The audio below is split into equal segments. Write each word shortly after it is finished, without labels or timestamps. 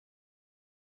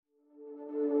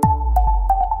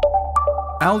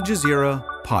Al Jazeera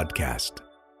Podcast.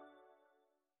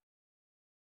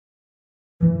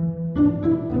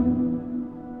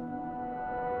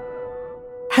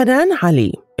 Hanan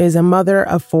Ali is a mother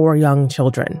of 4 young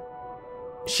children.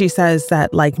 She says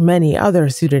that, like many other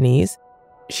Sudanese,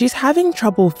 she's having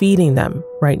trouble feeding them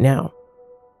right now.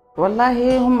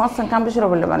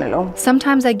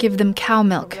 Sometimes I give them cow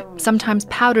milk, sometimes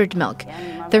powdered milk.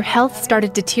 Their health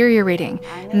started deteriorating,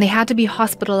 and they had to be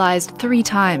hospitalized 3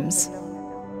 times.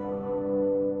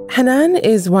 Hanan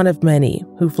is one of many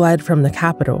who fled from the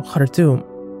capital, Khartoum.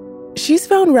 She's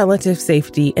found relative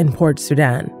safety in Port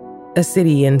Sudan, a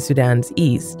city in Sudan's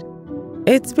east.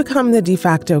 It's become the de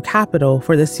facto capital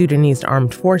for the Sudanese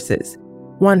armed forces,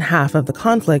 one half of the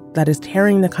conflict that is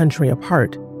tearing the country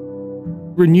apart.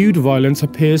 Renewed violence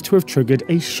appears to have triggered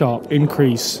a sharp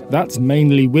increase. That's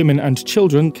mainly women and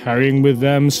children carrying with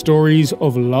them stories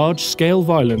of large-scale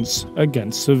violence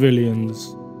against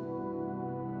civilians.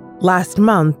 Last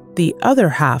month, the other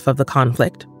half of the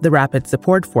conflict, the Rapid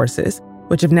Support Forces,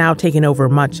 which have now taken over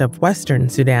much of Western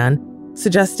Sudan,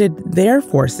 suggested their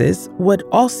forces would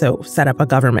also set up a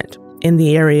government in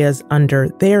the areas under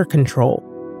their control.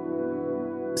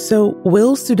 So,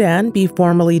 will Sudan be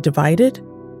formally divided?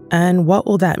 And what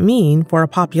will that mean for a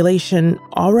population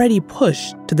already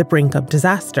pushed to the brink of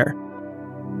disaster?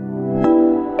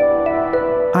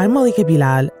 I'm Malika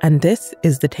Bilal, and this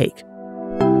is The Take.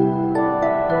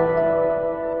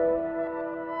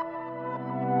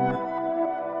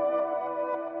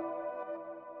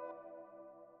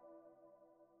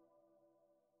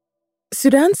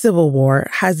 Sudan's civil war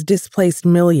has displaced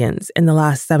millions in the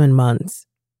last 7 months.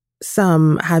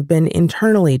 Some have been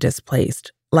internally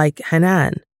displaced, like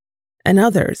Hanan, and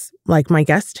others, like my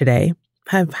guest today,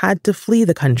 have had to flee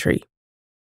the country.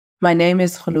 My name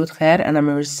is Khulud Khair, and I'm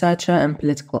a researcher and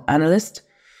political analyst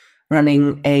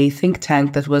running a think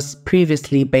tank that was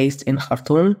previously based in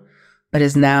Khartoum, but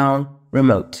is now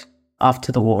remote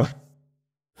after the war.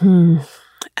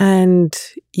 And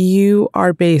you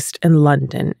are based in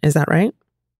London, is that right?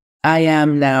 I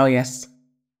am now, yes.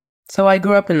 So I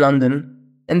grew up in London.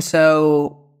 And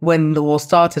so when the war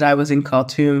started, I was in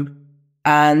Khartoum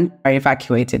and I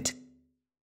evacuated.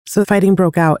 So fighting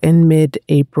broke out in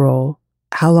mid-April.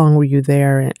 How long were you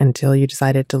there until you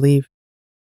decided to leave?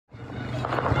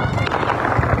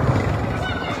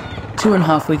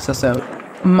 2.5 weeks or so.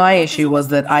 My issue was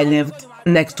that I lived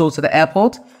next door to the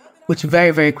airport, which very,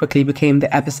 very quickly became the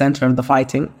epicenter of the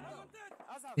fighting.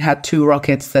 We had 2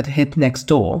 rockets that hit next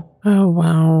door. Oh,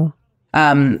 wow.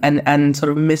 And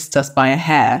sort of missed us by a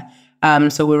hair.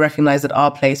 So we recognized that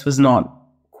our place was not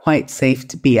quite safe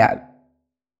to be at.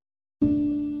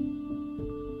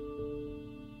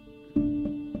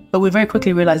 But we very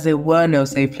quickly realized there were no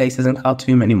safe places in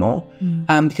Khartoum anymore.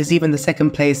 Because even the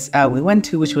second place we went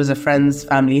to, which was a friend's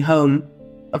family home,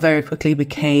 very quickly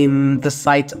became the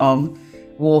site of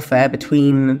warfare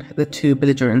between the 2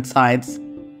 belligerent sides.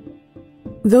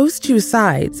 Those 2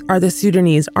 sides are the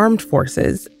Sudanese armed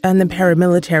forces and the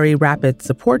paramilitary Rapid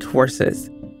Support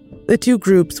Forces. The 2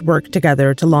 groups worked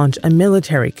together to launch a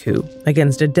military coup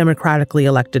against a democratically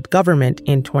elected government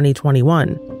in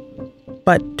 2021,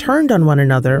 but turned on one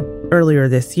another earlier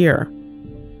this year.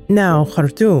 Now,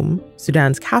 Khartoum,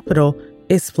 Sudan's capital,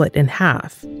 is split in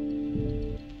half.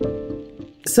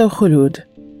 So, Khulud,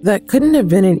 that couldn't have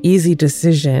been an easy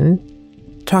decision.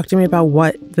 Talk to me about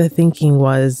what the thinking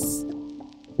was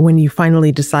when you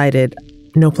finally decided,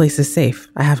 no place is safe,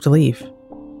 I have to leave.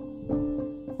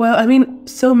 Well, I mean,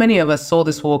 so many of us saw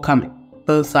this war coming.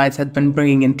 Both sides had been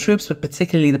bringing in troops, but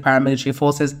particularly the paramilitary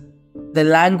forces. The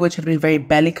language had been very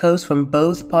bellicose from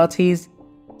both parties,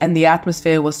 and the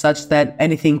atmosphere was such that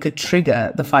anything could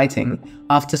trigger the fighting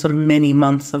after sort of many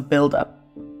months of build-up.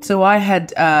 So I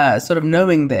had, sort of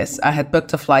knowing this, I had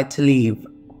booked a flight to leave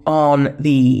on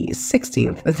the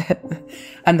 16th,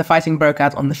 and the fighting broke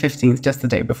out on the 15th, just the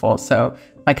day before. So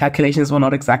my calculations were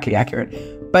not exactly accurate.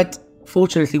 But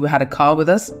fortunately, we had a car with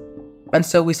us, and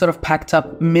so we sort of packed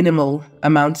up minimal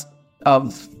amounts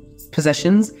of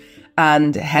possessions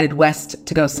and headed west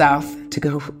to go south, to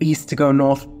go east, to go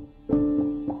north.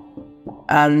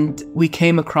 And we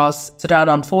came across Sudan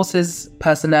Armed Forces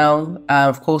personnel,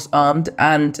 of course armed,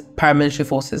 and paramilitary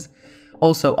forces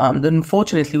also armed.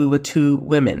 Unfortunately, we were 2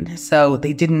 women, so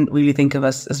they didn't really think of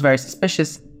us as very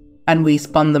suspicious. And we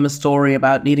spun them a story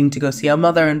about needing to go see our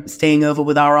mother and staying over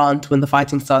with our aunt when the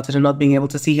fighting started and not being able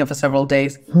to see her for several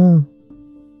days.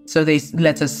 So they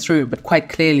let us through, but quite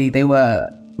clearly they were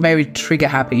very trigger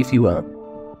happy, if you will.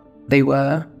 They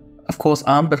were, of course,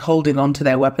 armed, but holding on to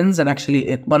their weapons. And actually,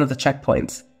 at one of the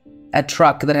checkpoints, a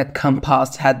truck that had come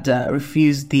past had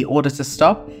refused the order to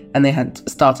stop, and they had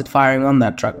started firing on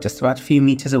that truck just about a few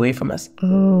meters away from us.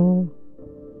 Oh.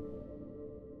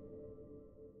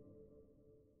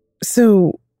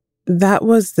 So that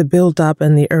was the build-up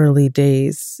in the early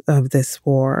days of this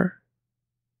war.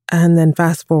 And then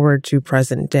fast forward to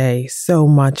present day, so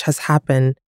much has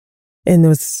happened in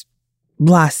those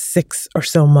last 6 or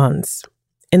so months.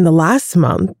 In the last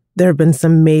month, there have been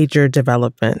some major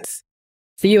developments.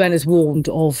 The UN has warned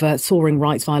of soaring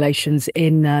rights violations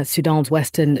in Sudan's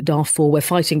western Darfur, where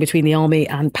fighting between the army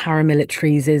and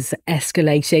paramilitaries is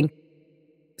escalating.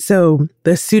 So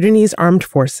the Sudanese armed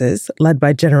forces, led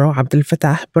by General Abdel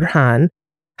Fattah Burhan,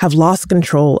 have lost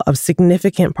control of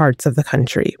significant parts of the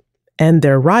country. And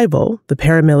their rival, the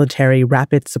paramilitary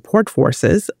Rapid Support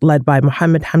Forces, led by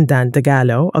Mohammed Hamdan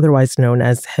Dagalo, otherwise known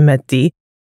as Hemeti,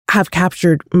 have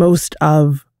captured most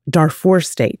of Darfur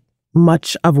State,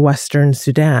 much of Western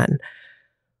Sudan.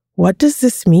 What does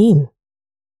this mean?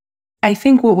 I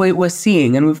think what we're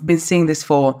seeing, and we've been seeing this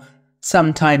for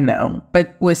some time now,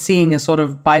 but we're seeing a sort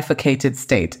of bifurcated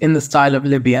state in the style of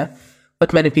Libya,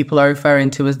 what many people are referring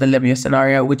to as the Libya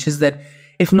scenario, which is that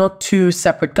if not 2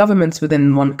 separate governments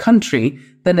within one country,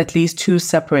 then at least 2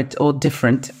 separate or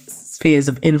different spheres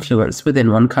of influence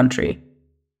within one country.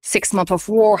 6 months of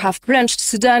war have plunged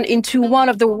Sudan into one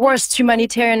of the worst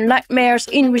humanitarian nightmares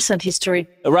in recent history.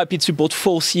 Rapid support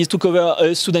forces took over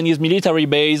a Sudanese military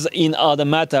base in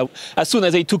Adamata. As soon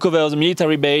as they took over the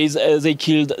military base, they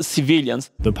killed civilians.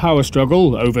 The power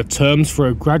struggle over terms for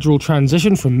a gradual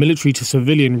transition from military to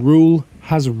civilian rule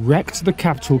has wrecked the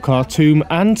capital Khartoum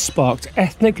and sparked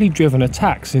ethnically driven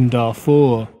attacks in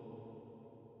Darfur.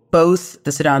 Both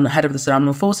the head of the Sudan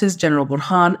Armed Forces, General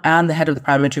Burhan, and the head of the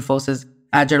paramilitary forces,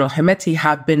 General Hemeti,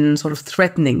 have been sort of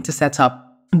threatening to set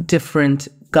up different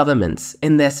governments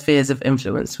in their spheres of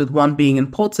influence, with one being in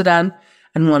Port Sudan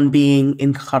and one being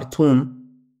in Khartoum.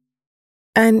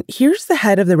 And here's the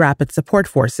head of the Rapid Support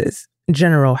Forces,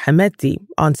 General Hemeti,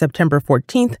 on September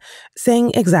 14th,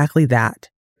 saying exactly that.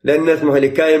 We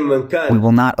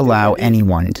will not allow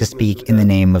anyone to speak in the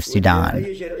name of Sudan.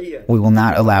 We will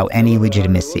not allow any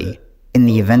legitimacy. In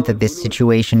the event that this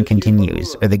situation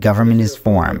continues or the government is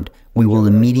formed, we will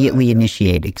immediately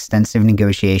initiate extensive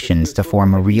negotiations to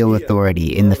form a real authority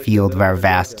in the field of our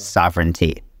vast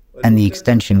sovereignty. And the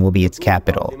extension will be its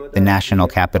capital, the national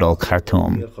capital,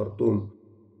 Khartoum.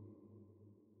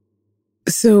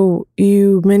 So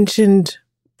you mentioned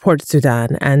Port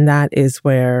Sudan, and that is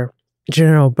where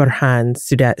General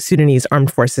Burhan's Sudanese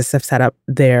armed forces have set up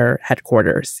their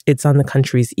headquarters. It's on the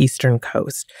country's eastern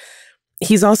coast.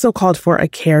 He's also called for a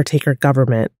caretaker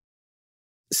government.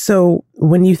 So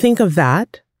when you think of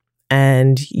that,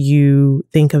 and you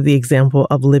think of the example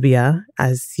of Libya,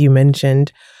 as you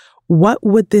mentioned, what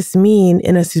would this mean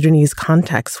in a Sudanese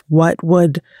context? What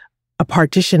would a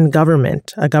partition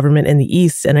government, a government in the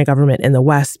east and a government in the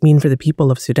west, mean for the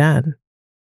people of Sudan?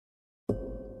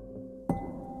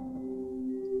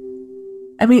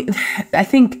 I mean, I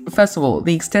think, first of all,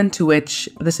 the extent to which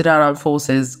the Sudan Armed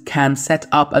Forces can set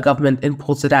up a government in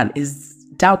Port Sudan is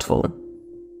doubtful.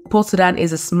 Port Sudan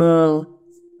is a small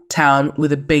town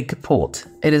with a big port.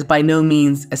 It is by no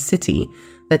means a city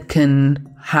that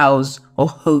can house or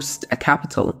host a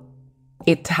capital.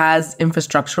 It has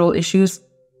infrastructural issues.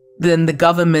 Then the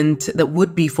government that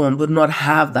would be formed would not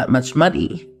have that much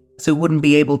money. So it wouldn't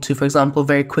be able to, for example,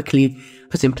 very quickly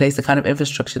put in place the kind of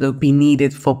infrastructure that would be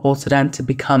needed for Port Sudan to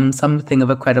become something of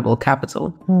a credible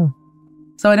capital.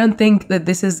 So I don't think that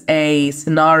this is a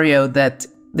scenario that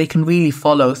they can really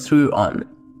follow through on.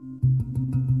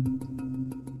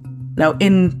 Now,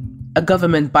 in a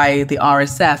government by the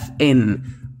RSF in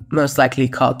most likely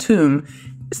Khartoum,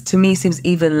 to me seems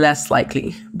even less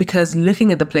likely, because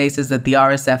looking at the places that the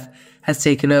RSF has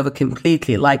taken over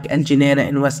completely, like El Geneina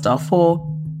in West Darfur,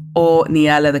 or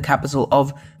Niala, the capital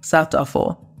of South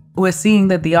Darfur, we're seeing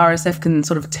that the RSF can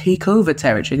sort of take over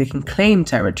territory, they can claim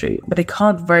territory, but they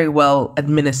can't very well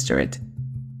administer it.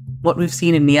 What we've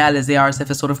seen in Niala is the RSF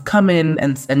has sort of come in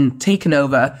and taken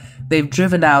over. They've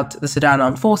driven out the Sudan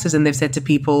Armed Forces and they've said to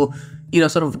people,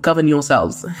 sort of govern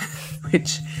yourselves,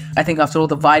 which I think after all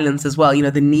the violence as well,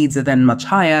 the needs are then much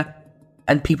higher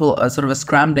and people are sort of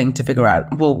scrambling to figure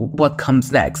out, well, what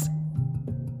comes next?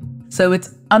 So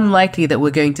it's unlikely that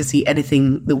we're going to see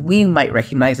anything that we might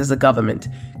recognize as a government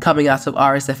coming out of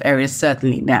RSF areas,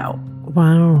 certainly now.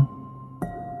 Wow.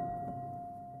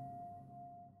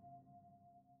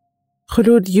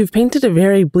 Khulud, you've painted a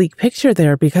very bleak picture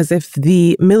there, because if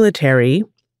the military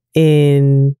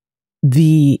in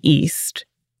the East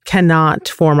cannot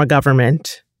form a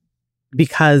government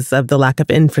because of the lack of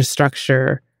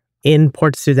infrastructure in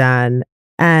Port Sudan,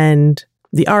 and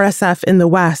the RSF in the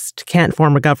West can't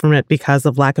form a government because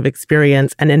of lack of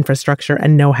experience and infrastructure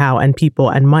and know-how and people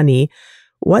and money.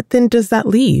 What then does that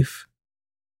leave?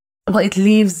 Well, it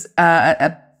leaves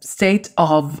a state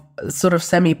of sort of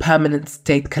semi-permanent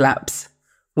state collapse,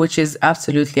 which is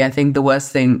absolutely, I think, the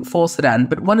worst thing for Sudan.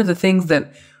 But one of the things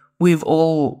that we've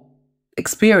all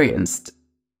experienced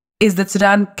is that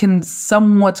Sudan can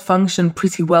somewhat function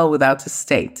pretty well without a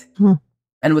state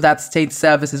and without state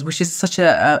services, which is such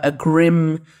a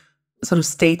grim sort of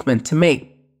statement to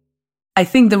make. I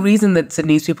think the reason that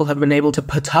Sudanese people have been able to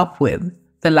put up with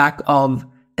the lack of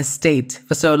a state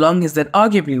for so long is that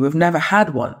arguably we've never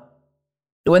had one.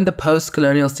 When the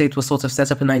post-colonial state was sort of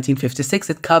set up in 1956,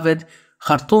 it covered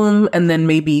Khartoum and then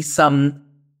maybe some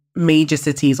major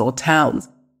cities or towns.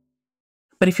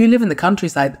 But if you live in the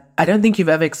countryside, I don't think you've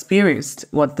ever experienced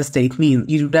what the state means.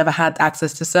 You've never had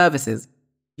access to services.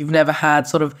 You've never had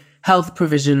sort of health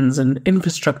provisions and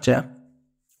infrastructure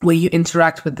where you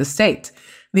interact with the state.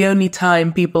 The only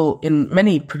time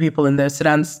many people in those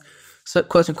Sudan's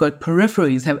quote-unquote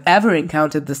peripheries have ever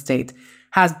encountered the state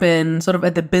has been sort of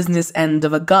at the business end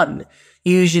of a gun,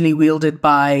 usually wielded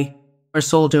by a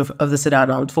soldier of the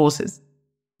Sudan Armed Forces.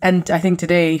 And I think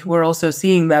today we're also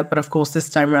seeing that, but of course this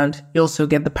time around you also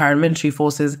get the paramilitary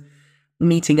forces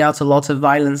meting out a lot of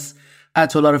violence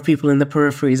to a lot of people in the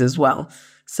peripheries as well.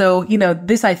 So,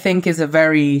 this I think is a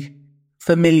very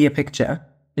familiar picture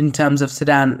in terms of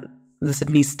Sudan, the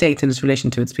Sudanese state and its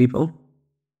relation to its people.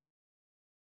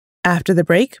 After the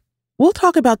break, we'll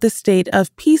talk about the state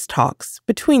of peace talks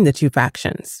between the two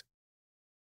factions.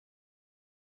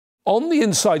 On the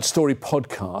Inside Story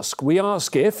podcast, we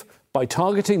ask if, by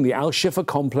targeting the Al-Shifa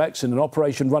complex in an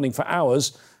operation running for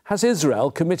hours, has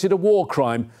Israel committed a war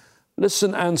crime?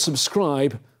 Listen and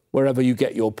subscribe wherever you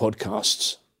get your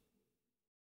podcasts.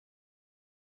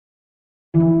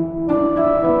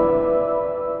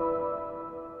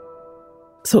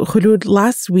 So, Khulud,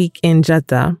 last week in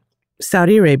Jeddah,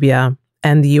 Saudi Arabia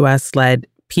and the U.S. led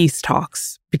peace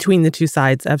talks between the two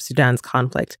sides of Sudan's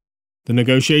conflict. The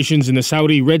negotiations in the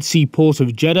Saudi Red Sea port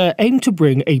of Jeddah aim to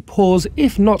bring a pause,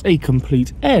 if not a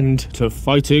complete end, to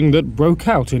fighting that broke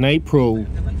out in April.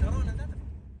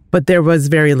 But there was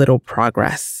very little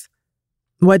progress.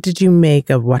 What did you make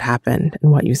of what happened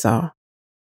and what you saw?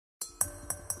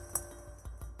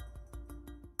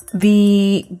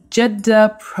 The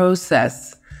Jeddah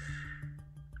process.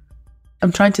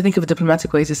 I'm trying to think of a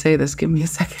diplomatic way to say this. Give me a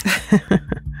second.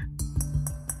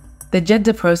 The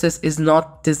Jeddah process is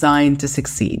not designed to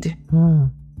succeed.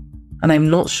 And I'm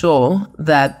not sure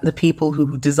that the people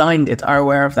who designed it are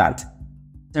aware of that.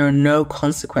 There are no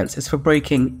consequences for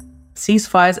breaking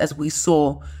ceasefires, as we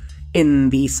saw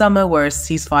in the summer, where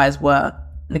ceasefires were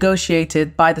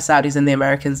negotiated by the Saudis and the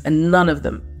Americans, and none of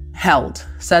them held,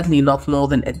 certainly not more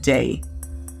than a day.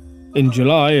 In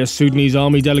July, a Sudanese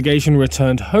army delegation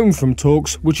returned home from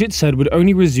talks, which it said would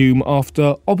only resume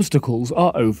after obstacles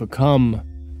are overcome.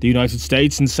 The United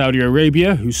States and Saudi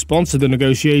Arabia, who sponsored the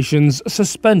negotiations,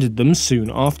 suspended them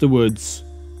soon afterwards.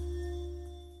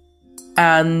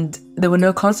 And there were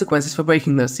no consequences for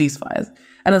breaking those ceasefires.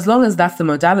 And as long as that's the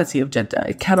modality of Jeddah,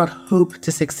 it cannot hope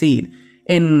to succeed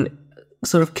in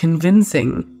sort of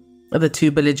convincing the two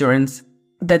belligerents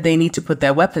that they need to put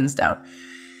their weapons down.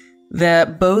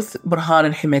 Both Burhan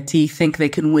and Hemeti think they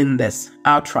can win this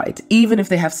outright, even if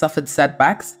they have suffered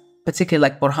setbacks, particularly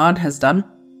like Burhan has done.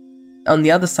 On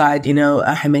the other side,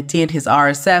 Hemeti and his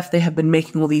RSF, they have been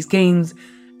making all these gains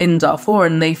in Darfur,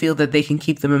 and they feel that they can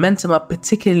keep the momentum up,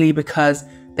 particularly because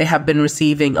they have been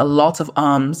receiving a lot of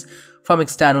arms from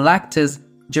external actors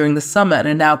during the summer and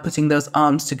are now putting those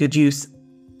arms to good use.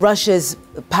 Russia's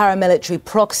paramilitary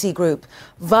proxy group,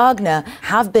 Wagner,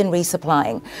 have been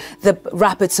resupplying the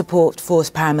Rapid Support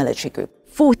Force paramilitary group.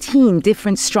 14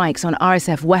 different strikes on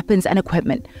RSF weapons and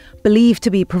equipment believed to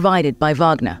be provided by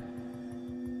Wagner.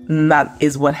 And that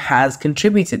is what has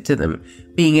contributed to them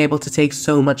being able to take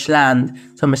so much land,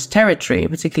 so much territory,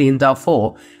 particularly in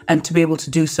Darfur, and to be able to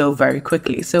do so very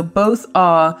quickly. So both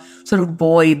are sort of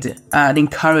buoyed and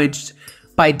encouraged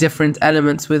by different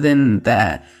elements within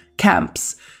their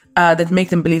camps that make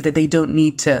them believe that they don't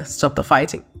need to stop the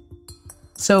fighting.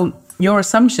 So your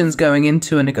assumptions going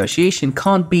into a negotiation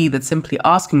can't be that simply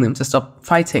asking them to stop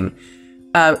fighting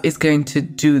is going to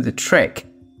do the trick.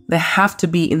 There have to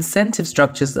be incentive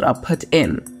structures that are put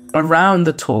in around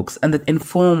the talks and that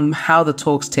inform how the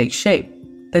talks take shape,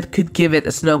 that could give it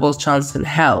a snowball's chance in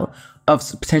hell of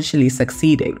potentially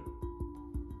succeeding.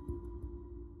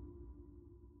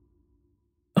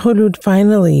 Khulud,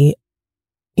 finally,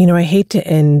 I hate to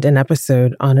end an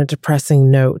episode on a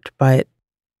depressing note, but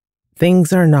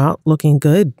things are not looking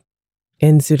good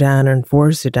in Sudan and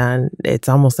for Sudan. It's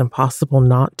almost impossible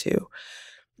not to.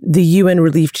 The UN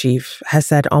relief chief has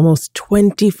said almost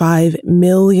 25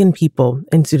 million people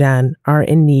in Sudan are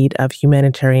in need of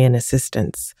humanitarian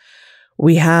assistance.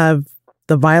 We have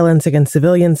the violence against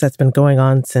civilians that's been going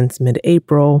on since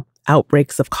mid-April,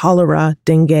 outbreaks of cholera,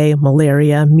 dengue,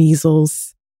 malaria,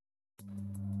 measles.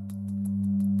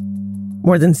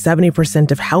 More than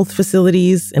 70% of health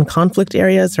facilities in conflict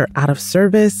areas are out of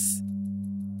service.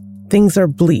 Things are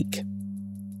bleak.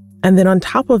 And then on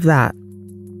top of that,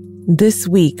 this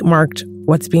week marked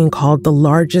what's being called the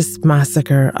largest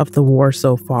massacre of the war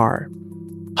so far.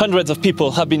 Hundreds of people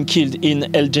have been killed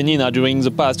in El Janina during the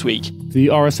past week. The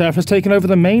RSF has taken over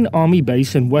the main army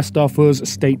base in West Darfur's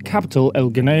state capital,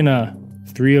 El Geneina.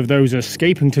 3 of those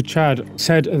escaping to Chad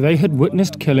said they had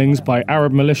witnessed killings by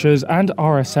Arab militias and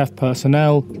RSF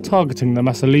personnel targeting the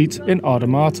Masalit in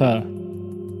Adamata.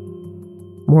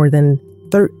 More than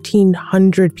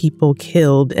 1,300 people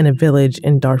killed in a village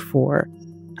in Darfur.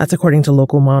 That's according to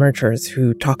local monitors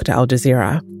who talked to Al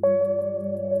Jazeera.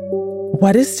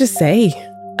 What is to say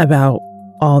about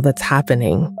all that's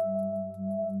happening?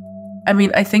 I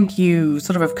mean, I think you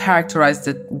sort of have characterized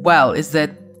it well, is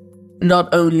that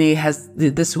not only has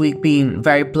this week been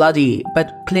very bloody,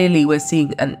 but clearly we're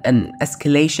seeing an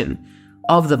escalation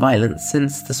of the violence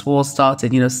since this war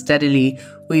started. Steadily,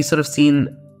 we've sort of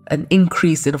seen an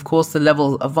increase in, of course, the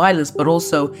level of violence, but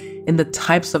also in the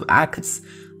types of acts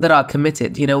that are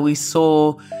committed. We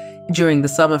saw during the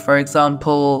summer, for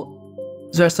example,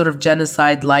 there are sort of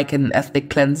genocide-like and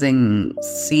ethnic cleansing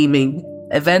seeming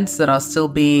events that are still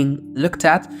being looked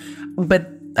at. But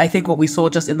I think what we saw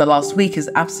just in the last week is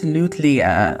absolutely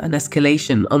an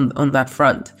escalation on that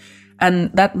front. And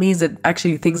that means that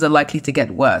actually things are likely to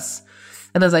get worse.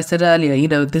 And as I said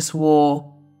earlier, this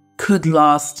war could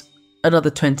last another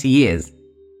 20 years.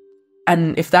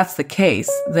 And if that's the case,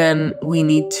 then we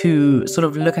need to sort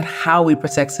of look at how we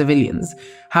protect civilians,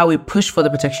 how we push for the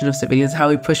protection of civilians, how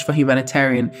we push for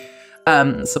humanitarian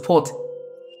support.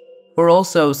 We're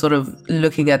also sort of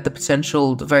looking at the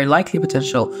potential, the very likely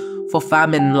potential for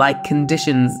famine-like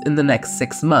conditions in the next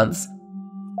 6 months.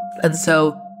 And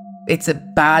so it's a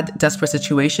bad, desperate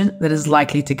situation that is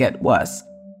likely to get worse.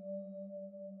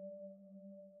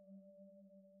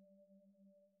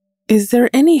 Is there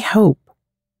any hope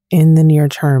in the near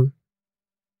term?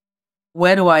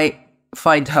 Where do I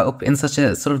find hope in such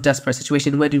a sort of desperate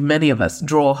situation? Where do many of us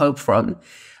draw hope from?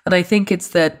 And I think it's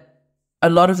that a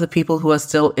lot of the people who are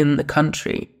still in the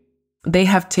country, they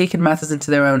have taken matters into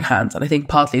their own hands. And I think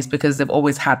partly it's because they've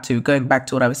always had to, going back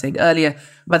to what I was saying earlier,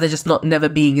 but they're just never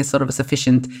being a sort of a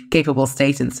sufficient, capable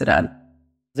state in Sudan.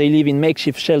 They live in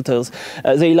makeshift shelters.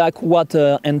 They lack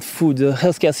water and food. The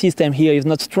healthcare system here is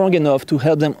not strong enough to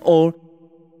help them all.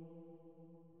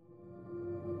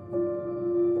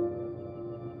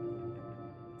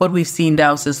 What we've seen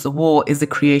now since the war is the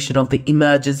creation of the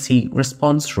emergency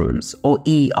response rooms, or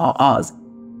ERRs.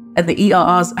 And the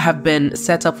ERRs have been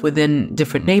set up within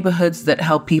different neighborhoods that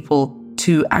help people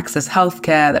to access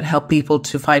healthcare, that help people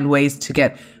to find ways to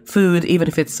get food, even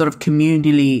if it's sort of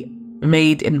communally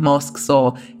made in mosques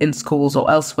or in schools or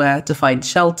elsewhere, to find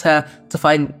shelter, to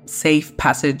find safe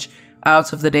passage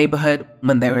out of the neighborhood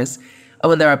when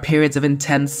there are periods of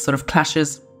intense sort of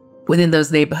clashes within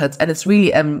those neighborhoods. And it's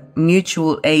really a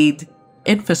mutual aid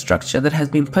infrastructure that has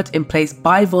been put in place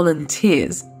by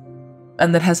volunteers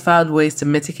and that has found ways to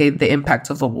mitigate the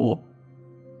impact of the war.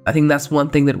 I think that's one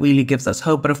thing that really gives us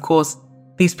hope. But of course,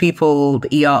 these people, the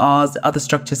ERRs, the other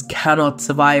structures cannot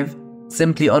survive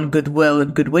simply on goodwill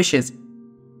and good wishes.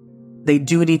 They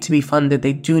do need to be funded.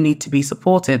 They do need to be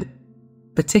supported,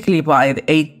 particularly by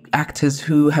the aid actors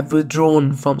who have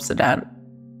withdrawn from Sudan.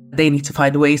 They need to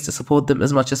find ways to support them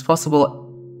as much as possible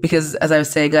because, as I was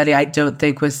saying earlier, I don't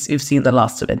think we've seen the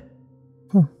last of it.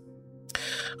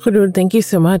 Khulud, thank you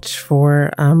so much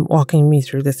for walking me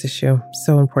through this issue.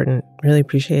 So important. Really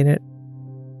appreciate it.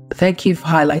 Thank you for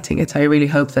highlighting it. I really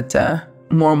hope that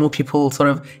more and more people sort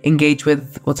of engage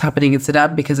with what's happening in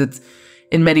Sudan because it's,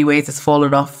 in many ways, it's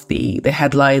fallen off the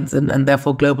headlines and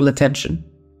therefore global attention.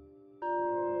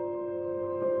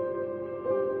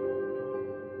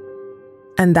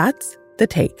 And that's The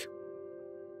Take.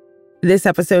 This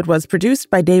episode was produced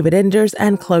by David Enders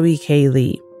and Chloe K.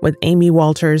 Lee, with Amy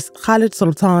Walters, Khalid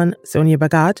Sultan, Sonia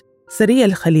Bagat, Sari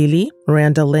Al-Khalili,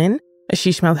 Miranda Lynn,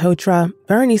 Ashish Malhotra,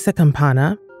 Veronisa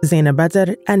Campana, Zaina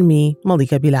Badr, and me,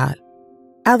 Malika Bilal.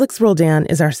 Alex Roldan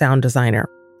is our sound designer.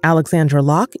 Alexandra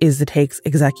Locke is The Take's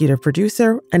executive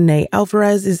producer, and Nay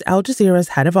Alvarez is Al Jazeera's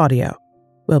head of audio.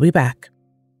 We'll be back.